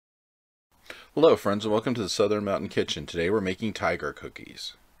Hello friends and welcome to the Southern Mountain Kitchen. Today we're making tiger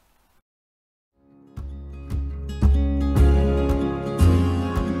cookies.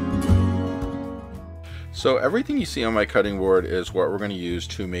 So everything you see on my cutting board is what we're going to use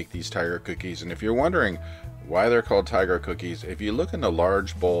to make these tiger cookies. And if you're wondering why they're called tiger cookies, if you look in the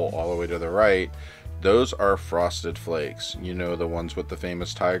large bowl all the way to the right, those are frosted flakes. You know, the ones with the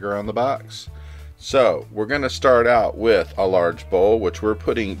famous tiger on the box. So we're going to start out with a large bowl, which we're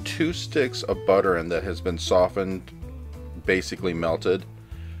putting 2 sticks of butter in that has been softened, basically melted.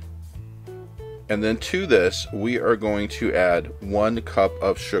 And then to this, we are going to add 1 cup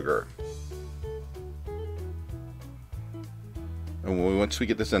of sugar. And once we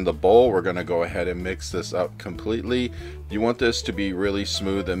get this in the bowl, we're going to go ahead and mix this up completely. You want this to be really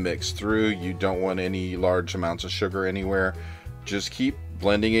smooth and mixed through. You don't want any large amounts of sugar anywhere. Just keep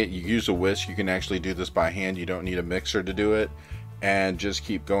blending it. You use a whisk. You can actually do this by hand. You don't need a mixer to do it. And just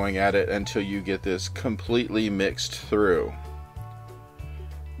keep going at it until you get this completely mixed through.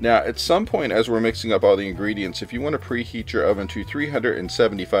 Now, at some point as we're mixing up all the ingredients, if you want to preheat your oven to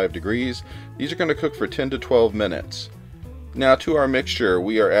 375 degrees, these are going to cook for 10 to 12 minutes. Now to our mixture,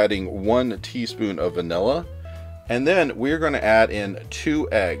 we are adding 1 teaspoon of vanilla, and then we're going to add in 2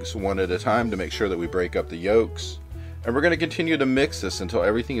 eggs, one at a time, to make sure that we break up the yolks. And we're going to continue to mix this until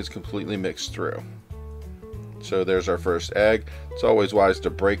everything is completely mixed through. So there's our first egg. It's always wise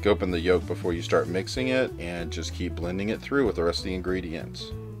to break open the yolk before you start mixing it, and just keep blending it through with the rest of the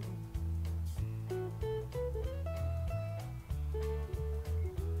ingredients.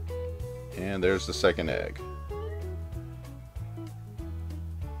 And there's the second egg.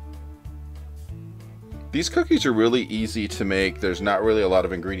 These cookies are really easy to make. There's not really a lot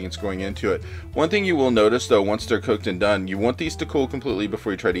of ingredients going into it. One thing you will notice though, once they're cooked and done, you want these to cool completely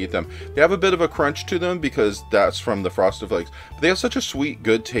before you try to eat them. They have a bit of a crunch to them because that's from the Frosted Flakes. But they have such a sweet,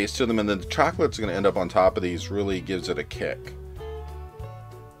 good taste to them, and then the chocolate's going to end up on top of these really gives it a kick.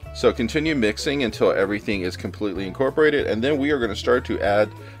 So continue mixing until everything is completely incorporated, and then we are going to start to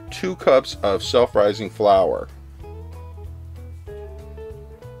add 2 cups of self-rising flour.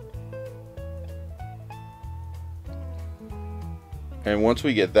 And once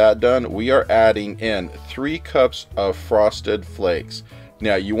we get that done, we are adding in 3 cups of Frosted Flakes.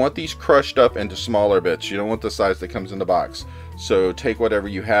 Now, you want these crushed up into smaller bits. You don't want the size that comes in the box. So take whatever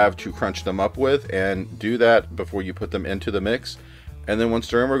you have to crunch them up with, and do that before you put them into the mix. And then once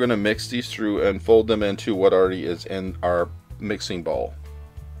they're in, we're going to mix these through and fold them into what already is in our mixing bowl.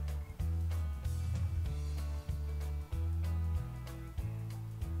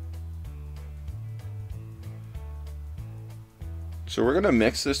 So we're going to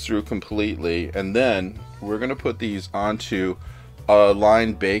mix this through completely, and then we're going to put these onto a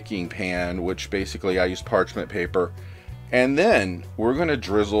lined baking pan, which basically I use parchment paper. And then we're going to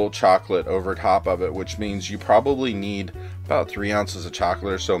drizzle chocolate over top of it, which means you probably need about 3 ounces of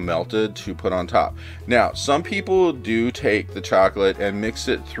chocolate or so melted to put on top. Now, some people do take the chocolate and mix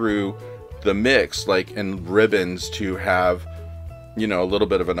it through the mix, like in ribbons, to have, you know, a little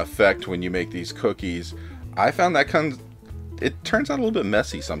bit of an effect when you make these cookies. I found that it turns out a little bit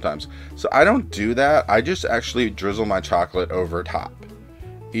messy sometimes. So I don't do that. I just actually drizzle my chocolate over top.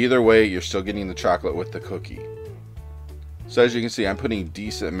 Either way, you're still getting the chocolate with the cookie. So as you can see, I'm putting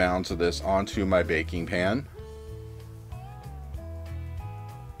decent amounts of this onto my baking pan.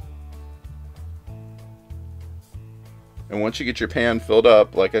 And once you get your pan filled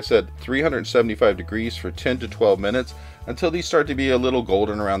up, like I said, 375 degrees for 10 to 12 minutes until these start to be a little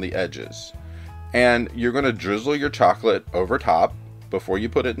golden around the edges. And you're going to drizzle your chocolate over top before you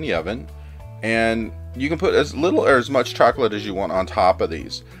put it in the oven. And you can put as little or as much chocolate as you want on top of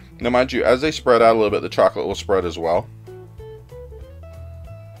these. Now mind you, as they spread out a little bit, the chocolate will spread as well.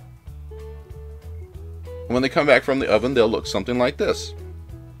 When they come back from the oven, they'll look something like this.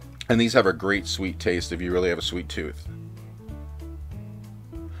 And these have a great sweet taste if you really have a sweet tooth.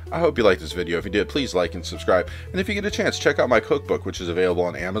 I hope you liked this video. If you did, please like and subscribe. And if you get a chance, check out my cookbook, which is available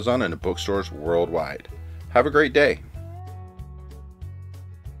on Amazon and at bookstores worldwide. Have a great day.